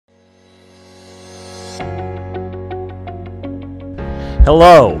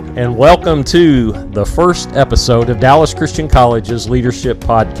Hello, and welcome to the first episode of Dallas Christian College's Leadership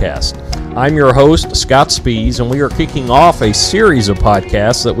Podcast. I'm your host, Scott Spees, and we are kicking off a series of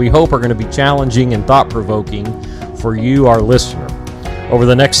podcasts that we hope are going to be challenging and thought-provoking for you, our listener. Over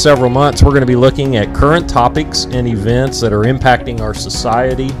the next several months, we're going to be looking at current topics and events that are impacting our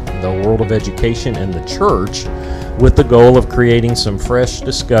society, the world of education, and the church, with the goal of creating some fresh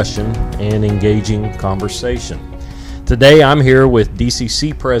discussion and engaging conversation. Today, I'm here with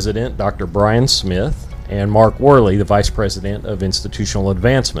DCC President Dr. Brian Smith and Mark Worley, the Vice President of Institutional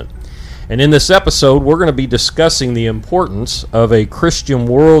Advancement. And in this episode, we're going to be discussing the importance of a Christian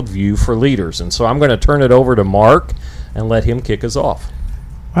worldview for leaders. And so I'm going to turn it over to Mark and let him kick us off.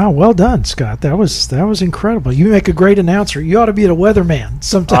 Wow, well done, Scott. That was incredible. You make a great announcer. You ought to be a weatherman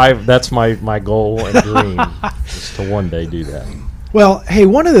sometime. That's my goal and dream, is to one day do that. Well, hey,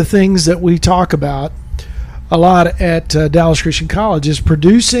 one of the things that we talk about a lot at Dallas Christian College is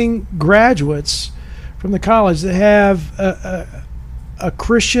producing graduates from the college that have a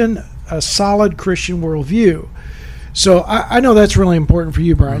solid Christian worldview. So I know that's really important for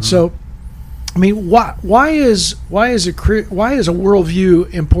you, Brian. Mm-hmm. So, I mean, why is a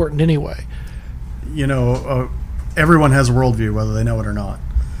worldview important anyway? You know, everyone has a worldview, whether they know it or not.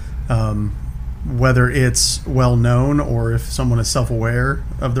 Whether it's well known or if someone is self-aware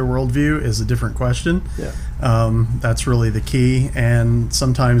of their worldview is a different question. Yeah. That's really the key. And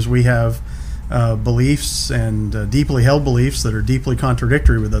sometimes we have beliefs and deeply held beliefs that are deeply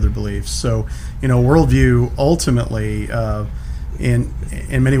contradictory with other beliefs. So, you know, worldview ultimately,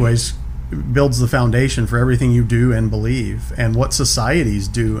 in many ways, builds the foundation for everything you do and believe, and what societies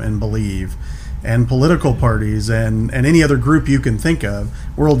do and believe, and political parties, and any other group you can think of.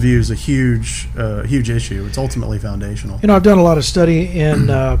 Worldview is a huge issue. It's ultimately foundational. You know, I've done a lot of study in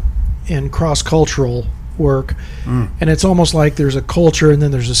cross-cultural work, and it's almost like there's a culture, and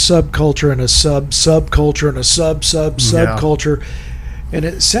then there's a subculture, and a subculture, and a subculture, and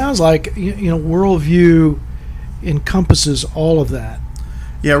it sounds like you know worldview encompasses all of that.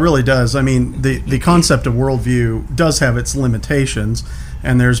 Yeah, it really does. I mean, the concept of worldview does have its limitations,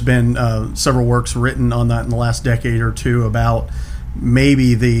 and there's been several works written on that in the last decade or two about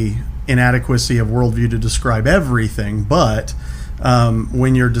maybe the inadequacy of worldview to describe everything. But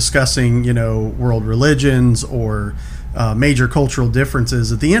when you're discussing, you know, world religions or major cultural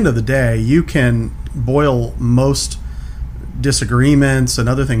differences, at the end of the day, you can boil most disagreements and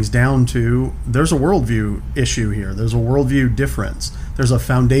other things down to there's a worldview issue here. There's a worldview difference. There's a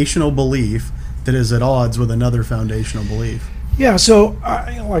foundational belief that is at odds with another foundational belief. Yeah, so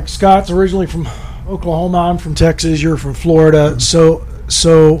like Scott's originally from Oklahoma, I'm from Texas, you're from Florida, so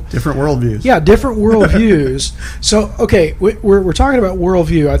different worldviews. Yeah, different worldviews. So, okay, we're talking about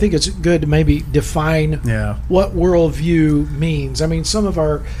worldview. I think it's good to maybe define what worldview means. I mean, some of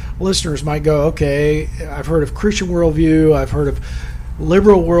our listeners might go, okay, I've heard of Christian worldview, I've heard of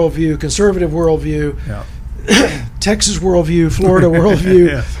liberal worldview, conservative worldview, Texas worldview, Florida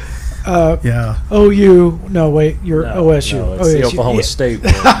worldview. OU. No, wait. You're OSU. No, it's the Oklahoma State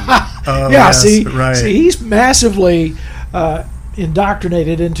worldview. See, he's massively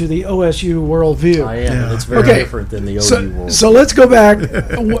indoctrinated into the OSU worldview. I am. And it's very different than the OU worldview. So let's go back.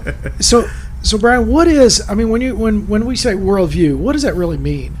 So Brian, what is? I mean, when we say worldview, what does that really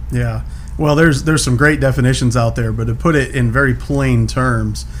mean? Yeah. Well, there's some great definitions out there, but to put it in very plain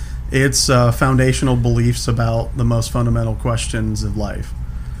terms, it's foundational beliefs about the most fundamental questions of life.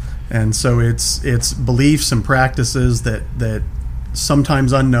 And so it's beliefs and practices that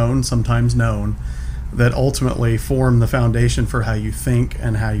sometimes unknown, sometimes known, that ultimately form the foundation for how you think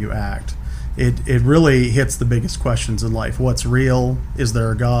and how you act. It really hits the biggest questions in life. What's real? Is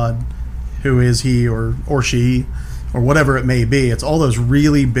there a God? Who is he or she? Or whatever it may be. It's all those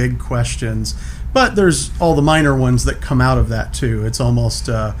really big questions. But there's all the minor ones that come out of that too. It's almost,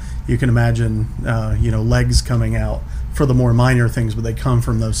 you can imagine, legs coming out for the more minor things, but they come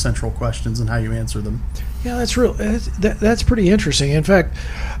from those central questions and how you answer them. Yeah, that's pretty interesting. In fact,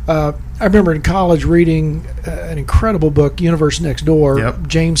 I remember in college reading an incredible book, Universe Next Door,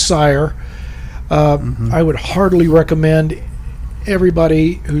 James Sire. I would heartily recommend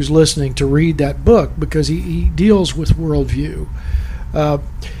everybody who's listening to read that book because he deals with worldview.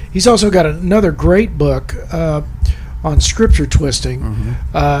 He's also got another great book on scripture twisting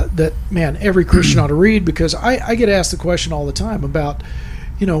that, man, every Christian ought to read, because I get asked the question all the time about,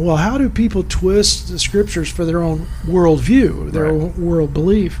 well, how do people twist the scriptures for their own worldview, their own world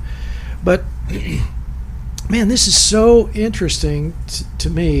belief? But, man, this is so interesting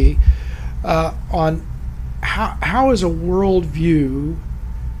to me on how is a worldview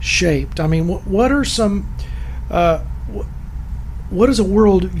shaped? I mean, what are some what does a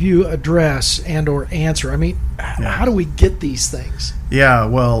worldview address and or answer? I mean, how do we get these things? Yeah,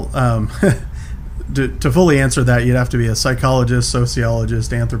 well, to fully answer that, you'd have to be a psychologist,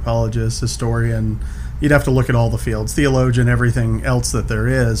 sociologist, anthropologist, historian. You'd have to look at all the fields, theologian, everything else that there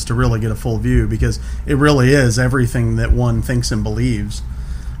is to really get a full view, because it really is everything that one thinks and believes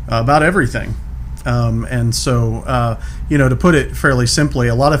about everything. And so, to put it fairly simply,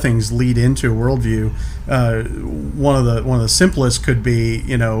 a lot of things lead into a worldview. One of the simplest could be,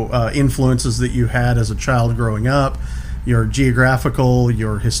 influences that you had as a child growing up, your geographical,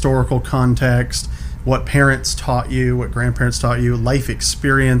 your historical context, what parents taught you, what grandparents taught you, life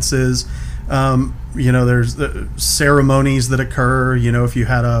experiences. There's the ceremonies that occur, if you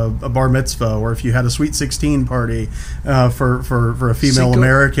had a bar mitzvah, or if you had a Sweet 16 party for a female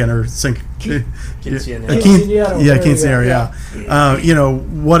American, or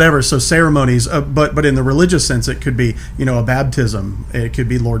quinceañera, whatever. So ceremonies, but in the religious sense, it could be, a baptism, it could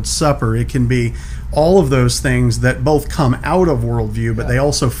be Lord's Supper, it can be all of those things that both come out of worldview, but they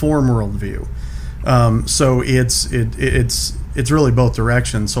also form worldview. So it's really both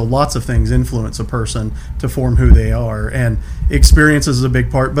directions. So lots of things influence a person to form who they are, and experiences is a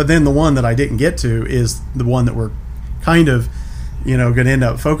big part. But then the one that I didn't get to is the one that we're kind of, going to end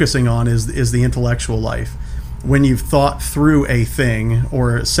up focusing on is the intellectual life. When you've thought through a thing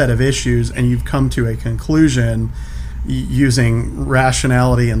or a set of issues and you've come to a conclusion using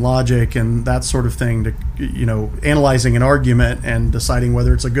rationality and logic and that sort of thing to, analyzing an argument and deciding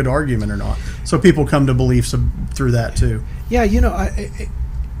whether it's a good argument or not. So people come to beliefs through that too. Yeah,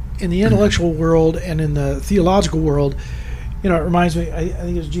 in the intellectual world and in the theological world, it reminds me, I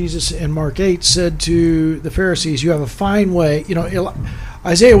think it was Jesus in Mark 8 said to the Pharisees, you have a fine way,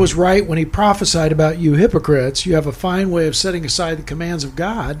 Isaiah was right when he prophesied about you hypocrites. You have a fine way of setting aside the commands of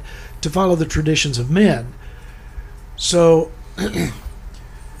God to follow the traditions of men. So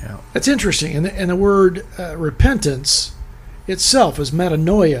that's interesting. And the word repentance itself is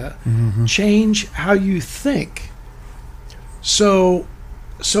metanoia, change how you think. So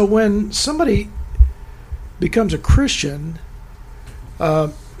when somebody becomes a Christian,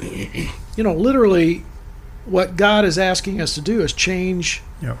 literally what God is asking us to do is change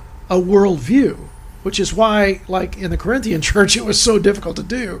a worldview, which is why, like in the Corinthian church, it was so difficult to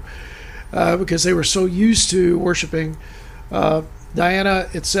do. Because they were so used to worshiping Diana,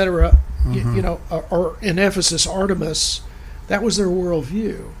 etc., or in Ephesus, Artemis. That was their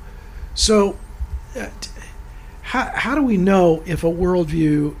worldview. So how do we know if a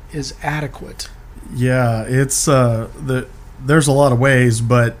worldview is adequate? Yeah, it's there's a lot of ways,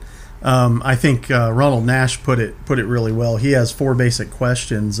 but I think Ronald Nash put it really well. He has 4 basic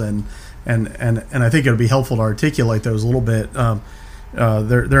questions, and I think it would be helpful to articulate those a little bit.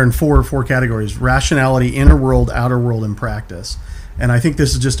 They're in four categories: rationality, inner world, outer world, and practice. And I think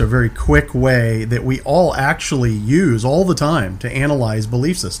this is just a very quick way that we all actually use all the time to analyze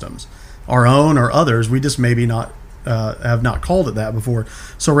belief systems, our own or others. We just maybe not have not called it that before.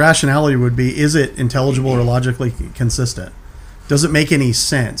 So rationality would be: is it intelligible or logically consistent? Does it make any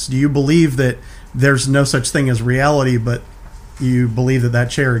sense? Do you believe that there's no such thing as reality, but you believe that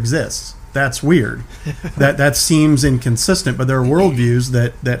chair exists? That's weird. That seems inconsistent, but there are worldviews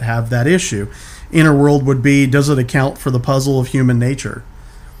that have that issue. Inner world would be: does it account for the puzzle of human nature?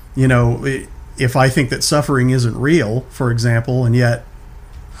 If I think that suffering isn't real, for example, and yet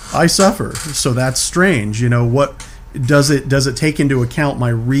I suffer, so that's strange. What does it take into account my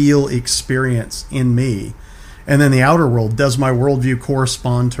real experience in me? And then the outer world: does my worldview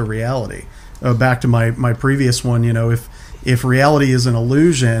correspond to reality? Back to my previous one, if reality is an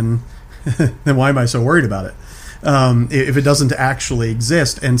illusion, then why am I so worried about it? If it doesn't actually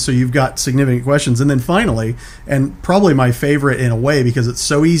exist. And so you've got significant questions. And then finally, and probably my favorite in a way because it's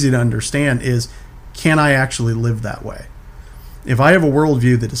so easy to understand, is: can I actually live that way? If I have a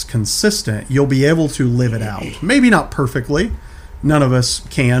worldview that is consistent, you'll be able to live it out. Maybe not perfectly. None of us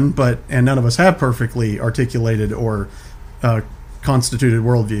can, and none of us have perfectly articulated or constituted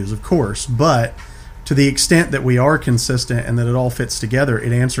worldviews, of course. But to the extent that we are consistent and that it all fits together,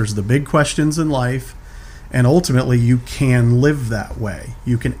 it answers the big questions in life, and ultimately you can live that way.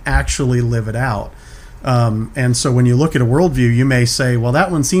 You can actually live it out. And so when you look at a worldview, you may say, well,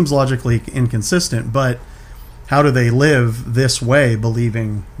 that one seems logically inconsistent, but how do they live this way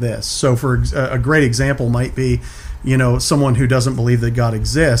believing this? So for a great example might be, someone who doesn't believe that God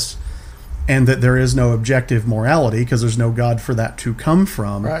exists and that there is no objective morality because there's no God for that to come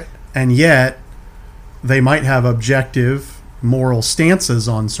from. Right. And yet they might have objective moral stances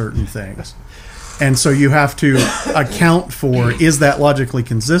on certain things. And so you have to account for, is that logically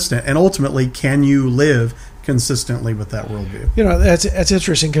consistent? And ultimately, can you live consistently with that worldview. That's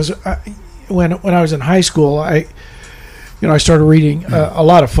interesting because when I was in high school, I started reading a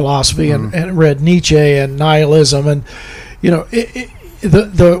lot of philosophy and read Nietzsche and nihilism, and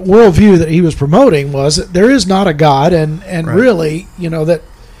the worldview that he was promoting was that there is not a God, and right. Really, that,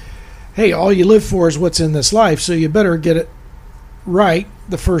 hey, all you live for is what's in this life, so you better get it right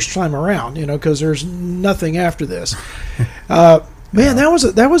the first time around, because there's nothing after this. Man, that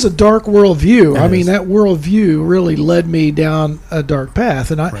was a dark worldview. I mean, that worldview really led me down a dark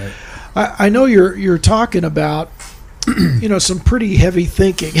path, and I know you're talking about some pretty heavy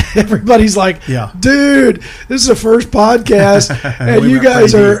thinking. Everybody's like, dude, this is the first podcast, and you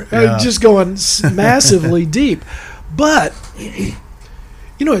guys are just going massively deep. But,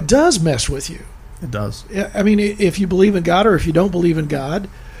 it does mess with you. It does. I mean, if you believe in God or if you don't believe in God,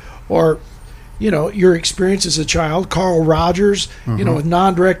 or, your experience as a child, Carl Rogers, with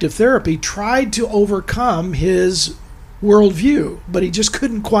non-directive therapy, tried to overcome his worldview, but he just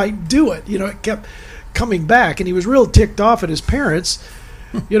couldn't quite do it. It kept coming back, and he was real ticked off at his parents,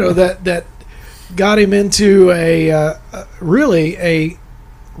 that got him into a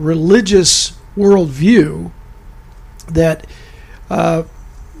religious worldview that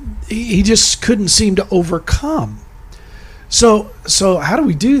he just couldn't seem to overcome. So how do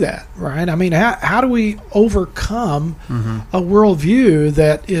we do that, Ryan? I mean, how do we overcome a worldview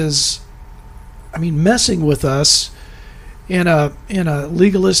that is, messing with us in a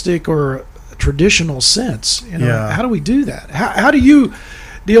legalistic or traditional sense? How do we do that? How do you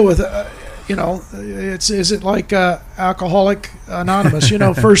deal with is it like Alcoholic Anonymous?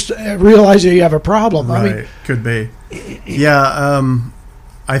 First realize you have a problem. Right. Could be.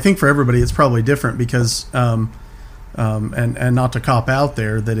 I think for everybody it's probably different because and not to cop out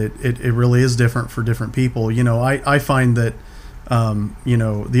there that it really is different for different people. I find that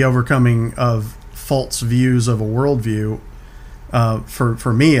the overcoming of false views of a worldview,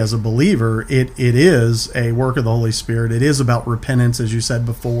 for me as a believer, it is a work of the Holy Spirit. It is about repentance, as you said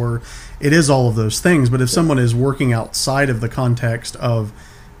before. It is all of those things. But if someone is working outside of the context of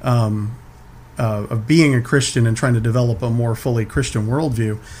being a Christian and trying to develop a more fully Christian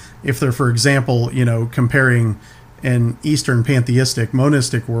worldview, if they're, for example, comparing an Eastern pantheistic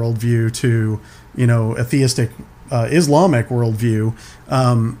monistic worldview to, a theistic Islamic worldview,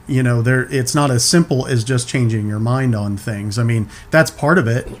 it's not as simple as just changing your mind on things. I mean, that's part of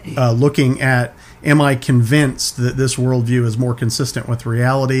it. Looking at, am I convinced that this worldview is more consistent with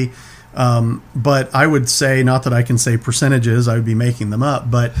reality? But I would say, not that I can say percentages, I would be making them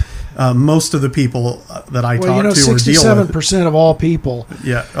up, but most of the people that I talk to or deal with, 67% of all people.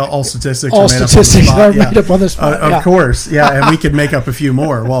 Yeah, all statistics are made up on the spot. Of course, and we could make up a few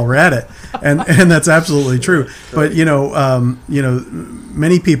more while we're at it, and that's absolutely true. But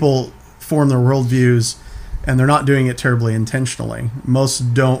many people form their worldviews, and they're not doing it terribly intentionally.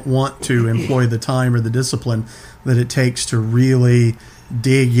 Most don't want to employ the time or the discipline that it takes to really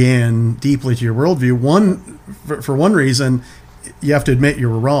dig in deeply to your worldview. For one reason, you have to admit you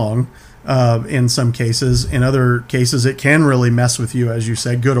were wrong in some cases. In other cases, it can really mess with you, as you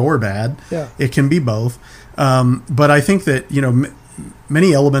said, good or bad. Yeah. It can be both. But I think that,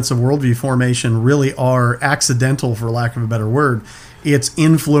 many elements of worldview formation really are accidental, for lack of a better word. It's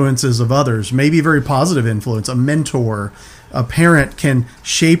influences of others, maybe a very positive influence, a mentor, a parent can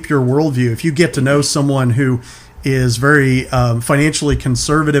shape your worldview. If you get to know someone who is very financially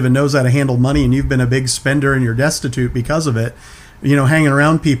conservative and knows how to handle money, and you've been a big spender and you're destitute because of it, hanging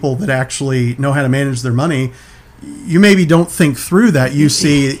around people that actually know how to manage their money, you maybe don't think through that. You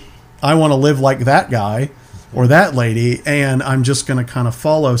see, I want to live like that guy or that lady, and I'm just going to kind of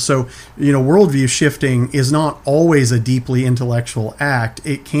follow. So, worldview shifting is not always a deeply intellectual act.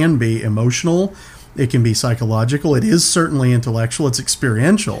 It can be emotional. It can be psychological. It is certainly intellectual. It's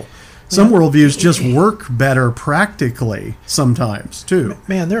experiential. Some worldviews just work better practically sometimes, too.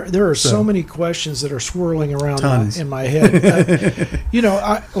 Man, there are so many questions that are swirling around in my head.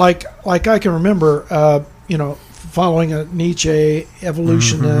 I can remember, following a Nietzsche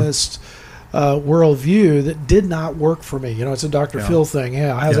evolutionist worldview that did not work for me. It's a Dr. Phil thing.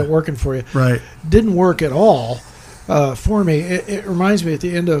 How's it working for you? Right. Didn't work at all for me. It reminds me at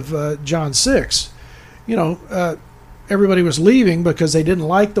the end of John 6, everybody was leaving because they didn't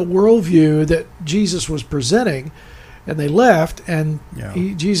like the worldview that Jesus was presenting, and they left. And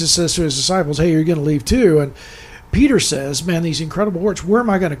Jesus says to his disciples, "Hey, you're going to leave too." And Peter says, "Man, these incredible words. Where am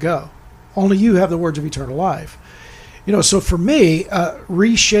I going to go? Only you have the words of eternal life." So for me,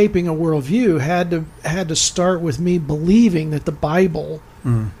 reshaping a worldview had to start with me believing that the Bible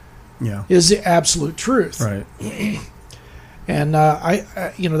is the absolute truth. Right. And I,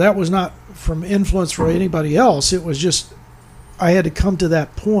 that was not from influence for anybody else. It was just I had to come to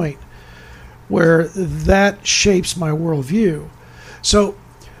that point where that shapes my worldview. So,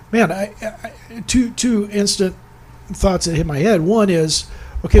 man, two instant thoughts that hit my head. One is,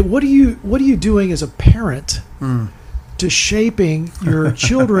 okay, what are you doing as a parent to shaping your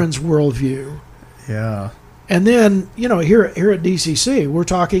children's worldview? Yeah. And then, here at DCC, we're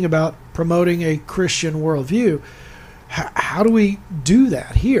talking about promoting a Christian worldview. How do we do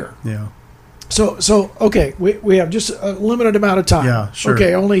that here? Yeah. So okay, we have just a limited amount of time. Yeah, sure.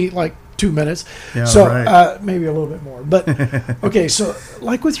 Okay, only like 2 minutes. Yeah, so right. Maybe a little bit more. But okay, so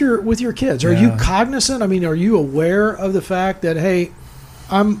like with your kids, are you cognizant? I mean, are you aware of the fact that, hey,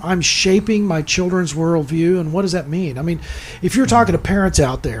 I'm shaping my children's worldview, and what does that mean? I mean, if you're talking to parents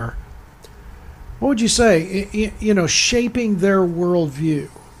out there, what would you say? Shaping their worldview.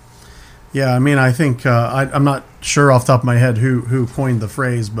 Yeah, I mean, I think I'm not sure off the top of my head who coined the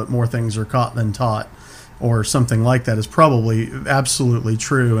phrase, but more things are caught than taught, or something like that is probably absolutely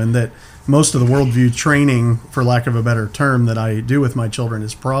true, and that most of the worldview training, for lack of a better term, that I do with my children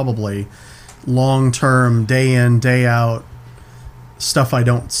is probably long-term, day in, day out stuff I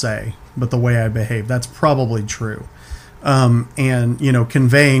don't say, but the way I behave. That's probably true. And,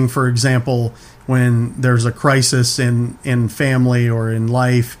 conveying, for example, when there's a crisis in family or in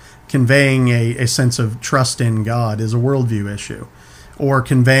life, conveying a sense of trust in God is a worldview issue. Or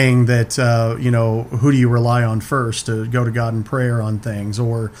conveying that, who do you rely on first to go to God in prayer on things,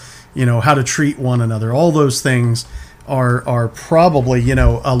 or, how to treat one another. All those things are probably,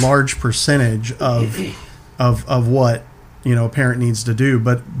 a large percentage of what, a parent needs to do.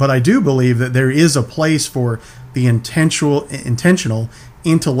 But I do believe that there is a place for the intentional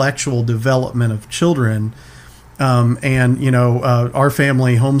intellectual development of children. Our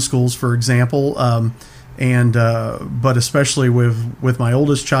family homeschools, for example, but especially with my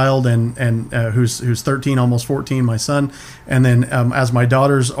oldest child and who's 13, almost 14, my son, and then as my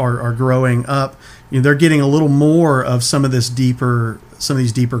daughters are growing up, they're getting a little more of some of these deeper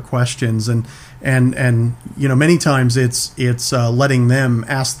questions, and many times it's letting them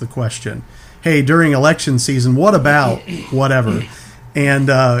ask the question, hey, during election season, what about whatever. And,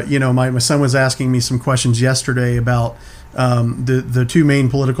 my son was asking me some questions yesterday about the two main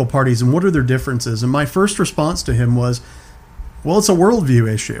political parties and what are their differences. And my first response to him was, well, it's a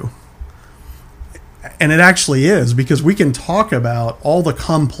worldview issue. And it actually is, because we can talk about all the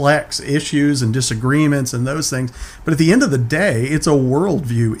complex issues and disagreements and those things. But at the end of the day, it's a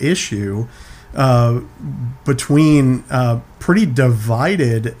worldview issue between pretty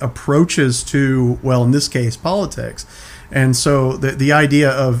divided approaches to, well, in this case, politics. And so the idea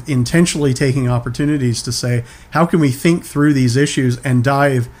of intentionally taking opportunities to say, how can we think through these issues and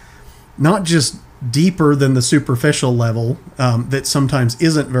dive not just deeper than the superficial level that sometimes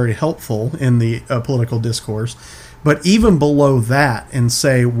isn't very helpful in the political discourse, but even below that, and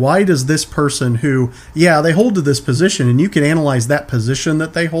say, why does this person who, they hold to this position, and you can analyze that position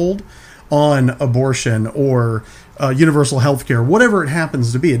that they hold on abortion or universal health care, whatever it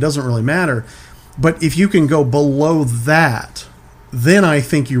happens to be, it doesn't really matter. But if you can go below that, then I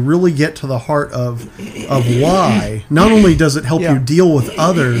think you really get to the heart of why. Not only does it help you deal with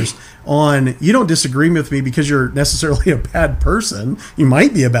others on, you don't disagree with me because you're necessarily a bad person. You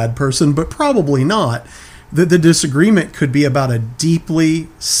might be a bad person, but probably not. The disagreement could be about a deeply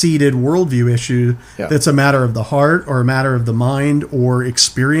seated worldview issue that's a matter of the heart or a matter of the mind or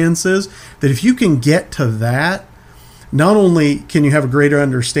experiences, that if you can get to that, not only can you have a greater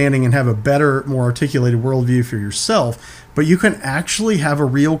understanding and have a better, more articulated worldview for yourself, but you can actually have a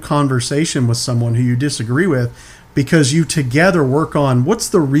real conversation with someone who you disagree with, because you together work on what's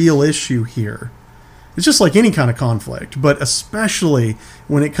the real issue here. It's just like any kind of conflict, but especially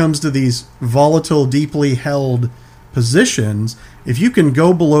when it comes to these volatile, deeply held positions, if you can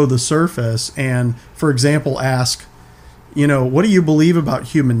go below the surface and, for example, ask, what do you believe about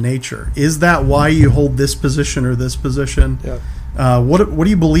human nature? Is that why you hold this position or this position? Yeah. What do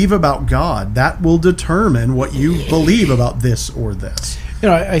you believe about God? That will determine what you believe about this or this.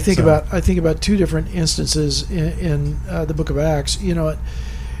 I think about two different instances in the book of Acts.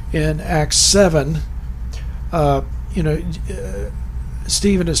 In Acts 7,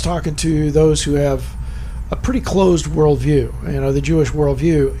 Stephen is talking to those who have a pretty closed worldview, the Jewish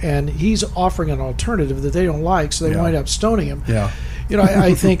worldview, and he's offering an alternative that they don't like, so they wind up stoning him. Yeah.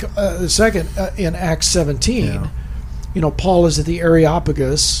 I think the second in Acts 17, Paul is at the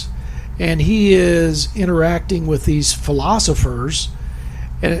Areopagus, and he is interacting with these philosophers,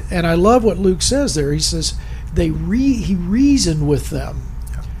 and I love what Luke says there. He says he reasoned with them,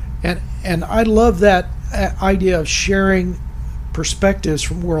 and I love that idea of sharing perspectives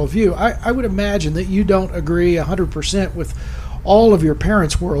from worldview. I would imagine that you don't agree 100% with all of your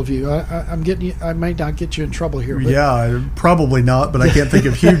parents' worldview. I might not get you in trouble here. But. Yeah, probably not, but I can't think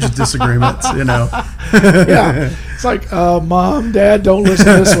of huge disagreements, Yeah, it's like, Mom, Dad, don't listen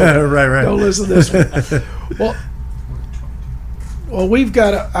to this one. Right. Don't listen to this one. Well, we've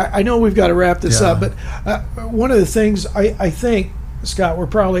got to, I know we've got to wrap this up, but one of the things I think, Scott, we're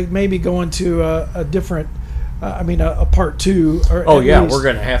probably maybe going to a different, a part 2. Or we're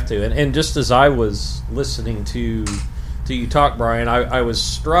going to have to. And just as I was listening to you talk, Brian, I was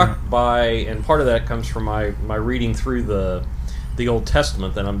struck by, and part of that comes from my reading through the Old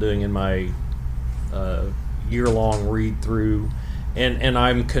Testament that I'm doing in my year-long read through, and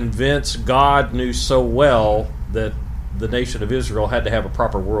I'm convinced God knew so well that the nation of Israel had to have a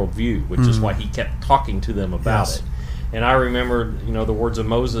proper worldview, which is why he kept talking to them about it. And I remember, the words of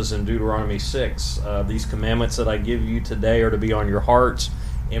Moses in Deuteronomy 6, these commandments that I give you today are to be on your hearts.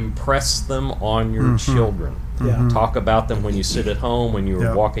 Impress them on your children. Talk about them when you sit at home, when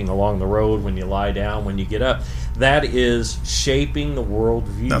you're walking along the road, when you lie down, when you get up. That is shaping the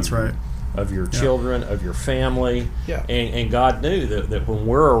worldview. That's right. Of your children, of your family. And God knew that when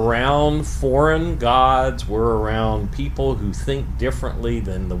we're around foreign gods, we're around people who think differently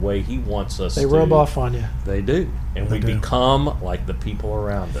than the way he wants us to. They rub off on you. They do. And we become like the people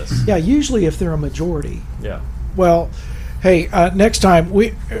around us. Yeah, usually if they're a majority. Yeah. Well, hey, next time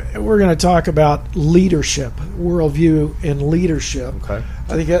we're going to talk about leadership, worldview in leadership. Okay.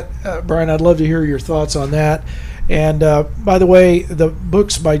 I think, Brian, I'd love to hear your thoughts on that. And by the way, the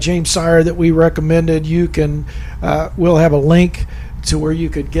books by James Sire that we recommended, you can, we'll have a link to where you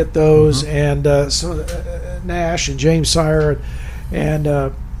could get those. And Nash and James Sire,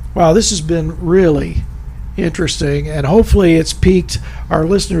 and wow, this has been really interesting. And hopefully, it's piqued our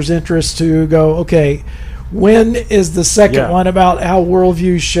listeners' interest to go, okay, when is the second one about how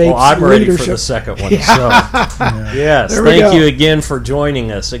worldview shapes leadership? Well, I'm ready for the second one. So, yes, thank you again for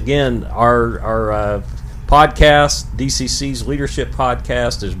joining us. Again, our podcast, DCC's Leadership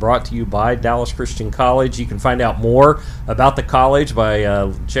Podcast, is brought to you by Dallas Christian College. You can find out more about the college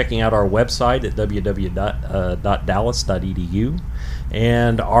by checking out our website at www.dallas.edu.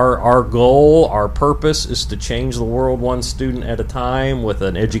 And our goal, our purpose, is to change the world one student at a time with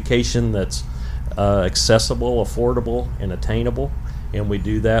an education that's accessible, affordable, and attainable. And we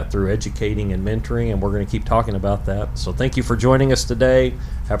do that through educating and mentoring, and we're going to keep talking about that. So thank you for joining us today.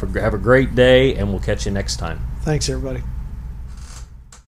 Have a great day, and we'll catch you next time. Thanks, everybody.